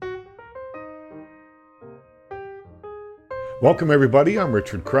Welcome everybody, I'm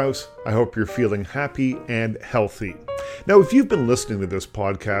Richard Krause. I hope you're feeling happy and healthy. Now, if you've been listening to this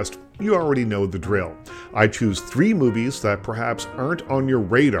podcast, you already know the drill. I choose 3 movies that perhaps aren't on your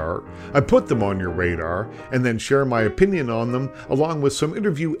radar, I put them on your radar, and then share my opinion on them along with some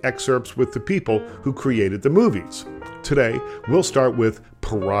interview excerpts with the people who created the movies. Today, we'll start with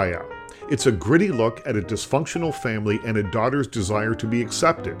Pariah. It's a gritty look at a dysfunctional family and a daughter's desire to be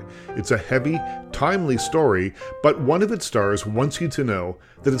accepted. It's a heavy, timely story, but one of its stars wants you to know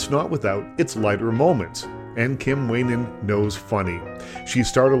that it's not without its lighter moments. And Kim Waynon knows funny. She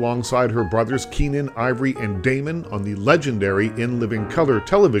starred alongside her brothers Keenan, Ivory, and Damon on the legendary In Living Color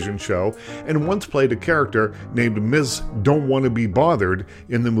television show, and once played a character named Ms. Don't Want to Be Bothered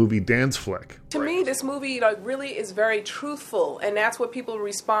in the movie Dance Flick. To me, this movie really is very truthful, and that's what people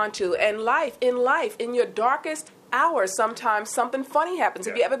respond to. And in your darkest hours, sometimes something funny happens.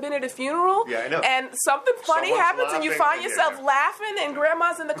 Yeah. Have you ever been at a funeral? Yeah, I know. And something funny Someone's happens and you find yourself laughing and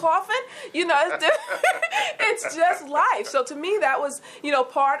grandma's in the coffin? It's just life. So to me, that was,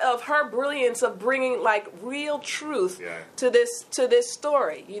 part of her brilliance of bringing real truth to this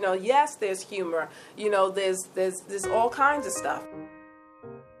story. Yes, there's humor. There's all kinds of stuff.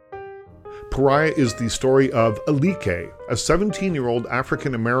 Pariah is the story of Alike, a 17-year-old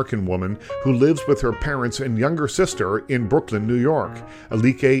African-American woman who lives with her parents and younger sister in Brooklyn, New York.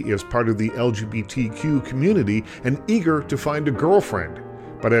 Alike is part of the LGBTQ community and eager to find a girlfriend.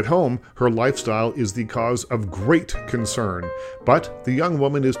 But at home, her lifestyle is the cause of great concern. But the young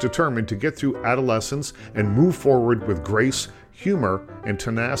woman is determined to get through adolescence and move forward with grace, humor, and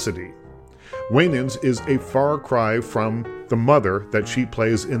tenacity. Wayans is a far cry from the mother that she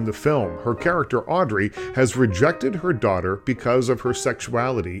plays in the film. Her character, Audrey, has rejected her daughter because of her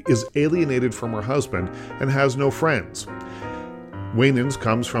sexuality, is alienated from her husband, and has no friends. Wayans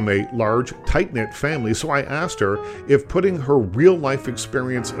comes from a large, tight-knit family, so I asked her if putting her real-life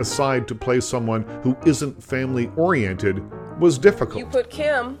experience aside to play someone who isn't family-oriented was difficult. You put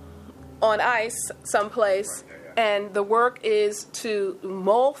Kim on ice someplace, and the work is to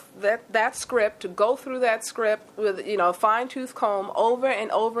mold that script, to go through that script with a fine-tooth comb over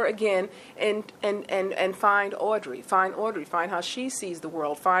and over again, and find Audrey, find how she sees the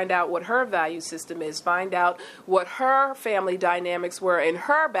world, find out what her value system is, find out what her family dynamics were in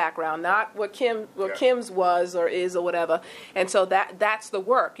her background, not what Kim's was or is or whatever. And so that's the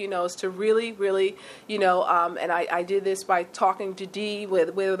work, is to really, and I did this by talking to Dee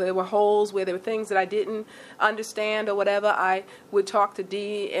where there were holes, where there were things that I didn't understand or whatever. I would talk to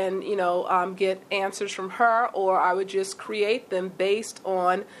Dee and get answers from her, or I would just create them based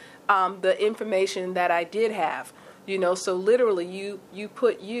on the information that I did have. So literally you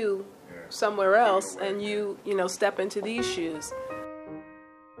put you somewhere else and you step into these shoes.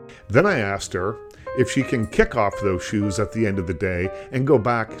 Then I asked her if she can kick off those shoes at the end of the day and go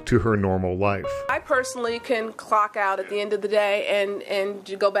back to her normal life. I personally can clock out at the end of the day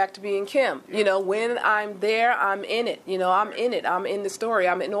and go back to being Kim. When I'm there, I'm in it. I'm in it. I'm in the story.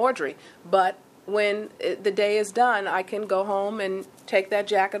 I'm in Audrey. But when the day is done, I can go home and take that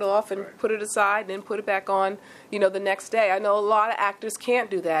jacket off and put it aside and then put it back on, the next day. I know a lot of actors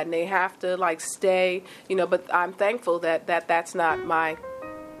can't do that and they have to stay, but I'm thankful that that's not my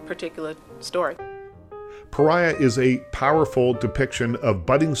particular story. Pariah is a powerful depiction of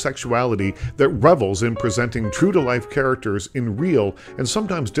budding sexuality that revels in presenting true-to-life characters in real and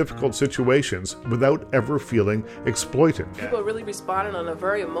sometimes difficult situations without ever feeling exploited. People are really responding on a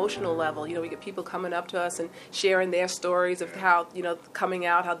very emotional level. We get people coming up to us and sharing their stories of how, coming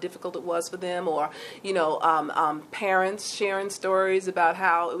out, how difficult it was for them, or, parents sharing stories about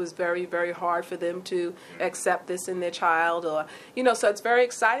how it was very, very hard for them to accept this in their child, or, so it's very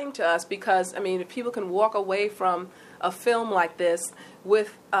exciting to us because, if people can walk away from a film like this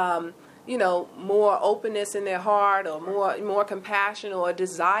with more openness in their heart, or more compassion, or a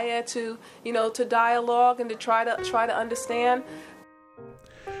desire to to dialogue and to try to understand.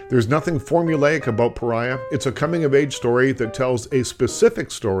 There's nothing formulaic about Pariah. It's a coming-of-age story that tells a specific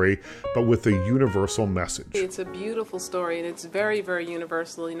story, but with a universal message. It's a beautiful story, and it's very, very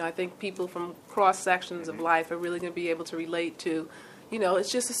universal. I think people from cross-sections of life are really going to be able to relate to.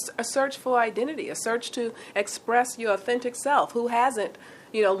 It's just a search for identity, a search to express your authentic self. Who hasn't,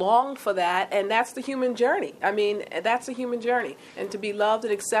 longed for that? And that's the human journey. That's a human journey. And to be loved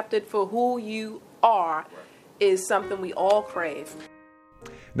and accepted for who you are is something we all crave.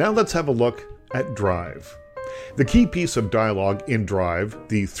 Now let's have a look at Drive. The key piece of dialogue in Drive,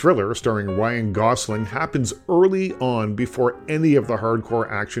 the thriller starring Ryan Gosling, happens early on before any of the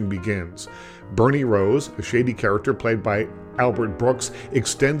hardcore action begins. Bernie Rose, a shady character played by Albert Brooks,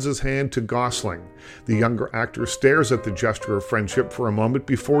 extends his hand to Gosling. The younger actor stares at the gesture of friendship for a moment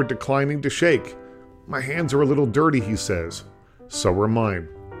before declining to shake. "My hands are a little dirty," he says. "So are mine,"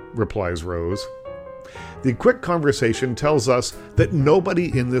 replies Rose. The quick conversation tells us that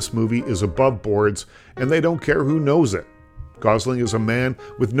nobody in this movie is above boards, and they don't care who knows it. Gosling is a man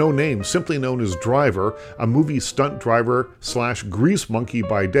with no name, simply known as Driver, a movie stunt driver / grease monkey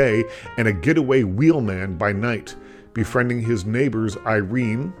by day, and a getaway wheelman by night. Befriending his neighbors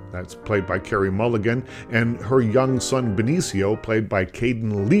Irene, that's played by Carey Mulligan, and her young son Benicio, played by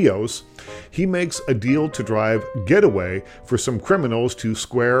Caden Leos, he makes a deal to drive Getaway for some criminals to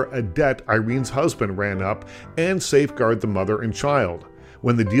square a debt Irene's husband ran up and safeguard the mother and child.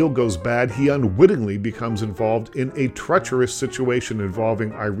 When the deal goes bad, he unwittingly becomes involved in a treacherous situation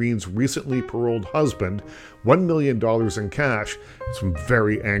involving Irene's recently paroled husband, $1 million in cash, and some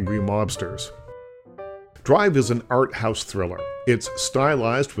very angry mobsters. Drive is an art house thriller. It's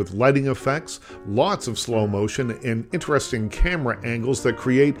stylized with lighting effects, lots of slow motion, and interesting camera angles that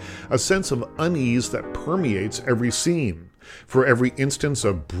create a sense of unease that permeates every scene. For every instance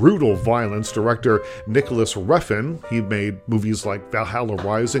of brutal violence, director Nicholas Refn, he made movies like Valhalla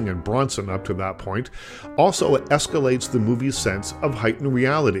Rising and Bronson up to that point, also escalates the movie's sense of heightened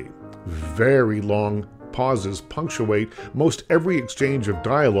reality. Very long pauses punctuate most every exchange of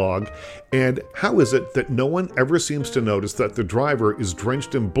dialogue, and how is it that no one ever seems to notice that the driver is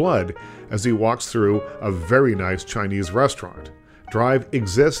drenched in blood as he walks through a very nice Chinese restaurant? Drive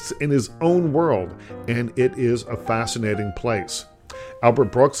exists in his own world, and it is a fascinating place.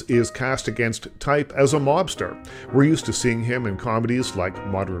 Albert Brooks is cast against type as a mobster. We're used to seeing him in comedies like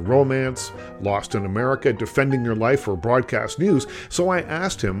Modern Romance, Lost in America, Defending Your Life, or Broadcast News, so I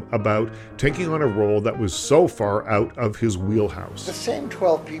asked him about taking on a role that was so far out of his wheelhouse. The same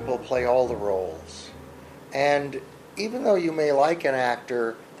 12 people play all the roles, and even though you may like an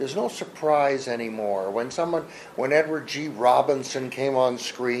actor, there's no surprise anymore. When Edward G. Robinson came on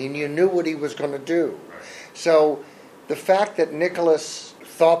screen, you knew what he was going to do. So the fact that Nicholas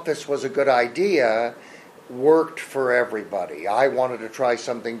thought this was a good idea worked for everybody. I wanted to try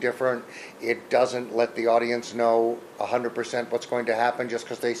something different. It doesn't let the audience know 100% what's going to happen just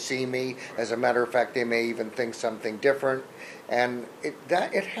because they see me. As a matter of fact, they may even think something different. And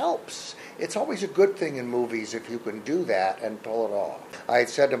it helps. It's always a good thing in movies if you can do that and pull it off. I had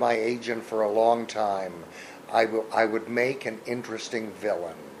said to my agent for a long time, I would make an interesting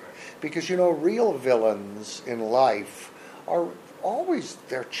villain. Because, real villains in life are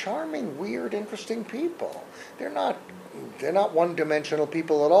they're charming, weird, interesting people. They're not one-dimensional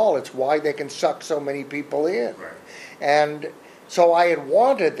people at all. It's why they can suck so many people in. Right. And so I had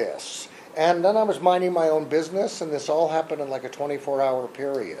wanted this. And then I was minding my own business, and this all happened in like a 24-hour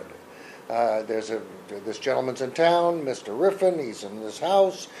period. This gentleman's in town, Mr. Riffin, he's in this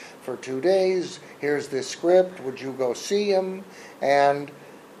house for 2 days. Here's this script, would you go see him? And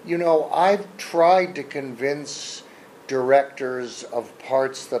I've tried to convince directors of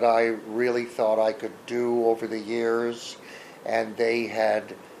parts that I really thought I could do over the years, and they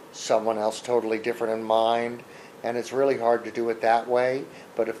had someone else totally different in mind, and it's really hard to do it that way.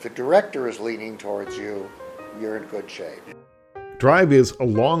 But if the director is leaning towards you, you're in good shape. Drive is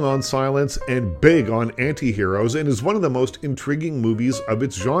long on silence and big on anti-heroes, and is one of the most intriguing movies of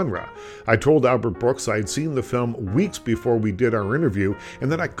its genre. I told Albert Brooks I'd seen the film weeks before we did our interview, and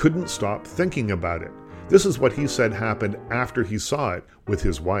that I couldn't stop thinking about it. This is what he said happened after he saw it with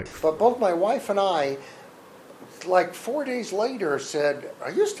his wife. But both my wife and I, like 4 days later, said,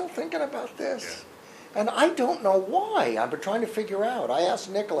 "Are you still thinking about this?" Yeah. And I don't know why. I've been trying to figure out. I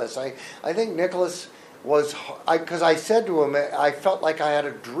asked Nicholas. I think Nicholas because I said to him, I felt like I had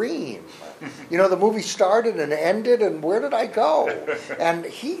a dream. The movie started and ended, and where did I go? And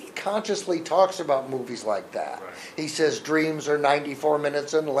he consciously talks about movies like that. Right. He says dreams are 94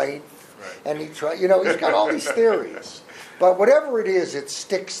 minutes in length, right. And he's got all these theories. But whatever it is, it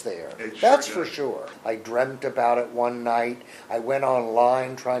sticks there. That's for sure. I dreamt about it one night. I went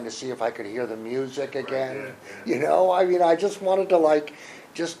online trying to see if I could hear the music again. Right, yeah. I just wanted to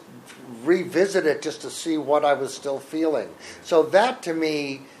just revisit it just to see what I was still feeling. So that, to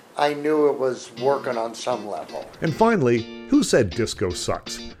me, I knew it was working on some level. And finally, who said disco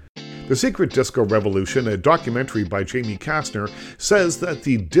sucks? The Secret Disco Revolution, a documentary by Jamie Kastner, says that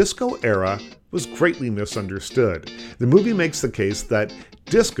the disco era was greatly misunderstood. The movie makes the case that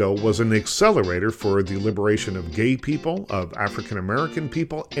disco was an accelerator for the liberation of gay people, of African American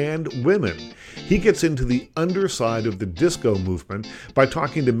people, and women. He gets into the underside of the disco movement by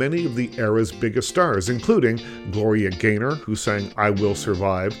talking to many of the era's biggest stars, including Gloria Gaynor, who sang I Will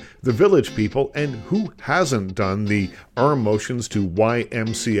Survive, the Village People, and who hasn't done the arm motions to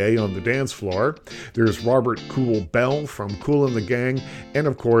YMCA on the dance floor. There's Robert Kool Bell from Kool and the Gang, and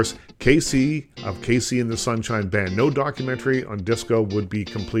of course, KC of KC and the Sunshine Band. No documentary on disco would be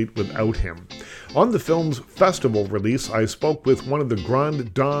complete without him. On the film's festival release, I spoke with one of the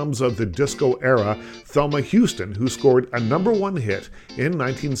grand dames of the disco era, Thelma Houston, who scored a #1 hit in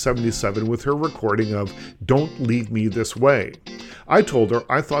 1977 with her recording of Don't Leave Me This Way. I told her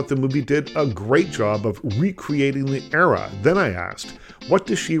I thought the movie did a great job of recreating the era. Then I asked, what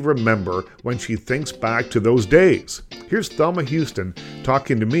does she remember when she thinks back to those days? Here's Thelma Houston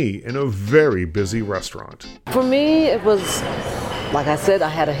talking to me in a very busy restaurant. For me, it was, like I said, I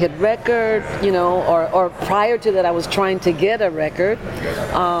had a hit record, or prior to that I was trying to get a record.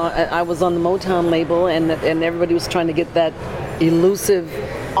 I was on the Motown label, and everybody was trying to get that elusive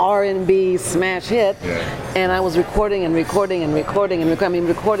R&B smash hit, and I was recording. I mean,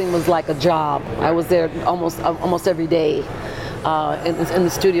 recording was like a job. I was there almost every day in the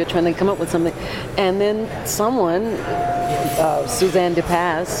studio trying to come up with something. And then someone, Suzanne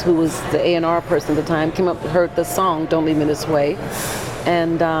DePass, who was the A&R person at the time, heard the song Don't Leave Me This Way,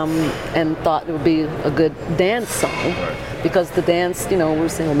 and thought it would be a good dance song, because the dance, we were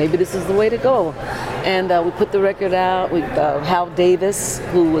saying, well, maybe this is the way to go. And we put the record out with Hal Davis,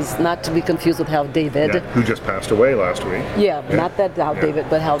 who was not to be confused with Hal David. Who just passed away last week. Not that Hal David,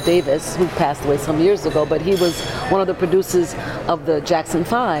 but Hal Davis, who passed away some years ago, but he was one of the producers of the Jackson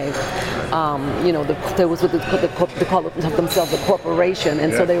 5. There was what they call themselves a corporation,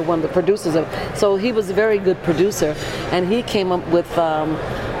 and so they were one of the producers of it. So he was a very good producer, and he came up with,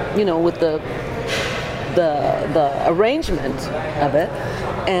 with the arrangement of it,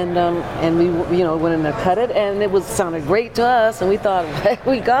 and we went in and cut it, and it sounded great to us, and we thought,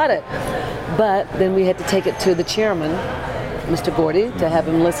 we got it. But then we had to take it to the chairman, Mr. Gordy, to have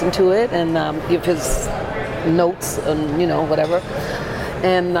him listen to it and give his notes and whatever.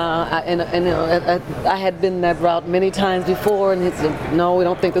 And I had been that route many times before, and he said, no, we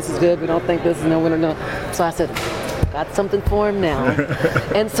don't think this is good. We don't think this is, no, we don't know. So I said, got something for him now.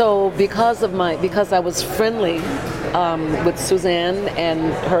 And so because I was friendly with Suzanne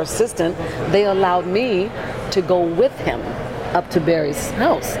and her assistant, they allowed me to go with him up to Barry's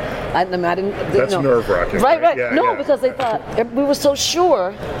house. I didn't. That's nerve-wracking. Right. Because they thought we were so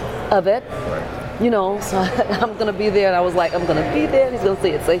sure of it. Right. So I'm going to be there, and I was like, I'm going to be there, and he's going to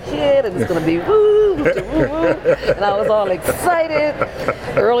say it's a hit, and it's going to be woo, Mr. Woo Woo, and I was all excited.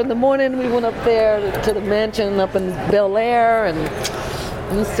 Early in the morning, we went up there to the mansion up in Bel Air, and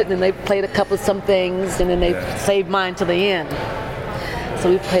we were sitting, and they played some things, and then they saved mine to the end.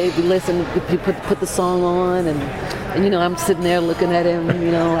 So we listened, we put the song on, and I'm sitting there looking at him,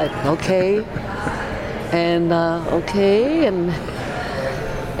 like, okay, and okay,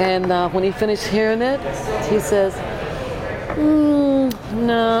 and when he finished hearing it, he says,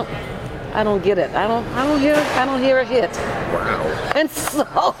 no, I don't get it. I don't hear a hit. Wow. And so,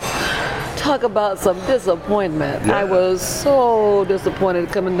 talk about some disappointment. Yeah. I was so disappointed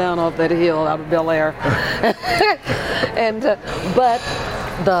coming down off that hill out of Bel Air. And but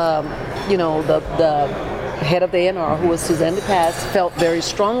the head of the A&R, who was Suzanne DePass, felt very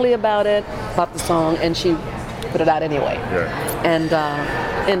strongly about the song, and she put it out anyway. Yeah. And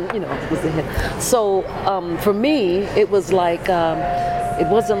it was a hit. So for me, it was like, it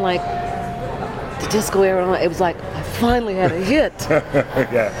wasn't like the disco era. It was like, I finally had a hit.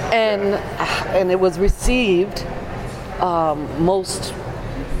 And it was received most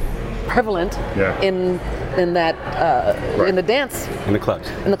prevalent in that in the dance, in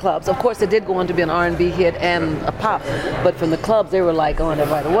the clubs. Of course, it did go on to be an R&B hit and a pop, but from the clubs, they were like on it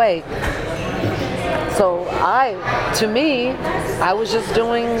right away. So to me, I was just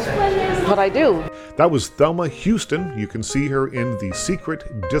doing what I do. That was Thelma Houston. You can see her in The Secret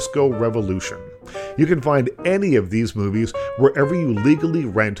Disco Revolution. You can find any of these movies wherever you legally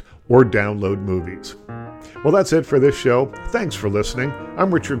rent or download movies. Well, that's it for this show. Thanks for listening.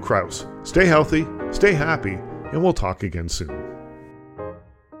 I'm Richard Krause. Stay healthy, stay happy, and we'll talk again soon.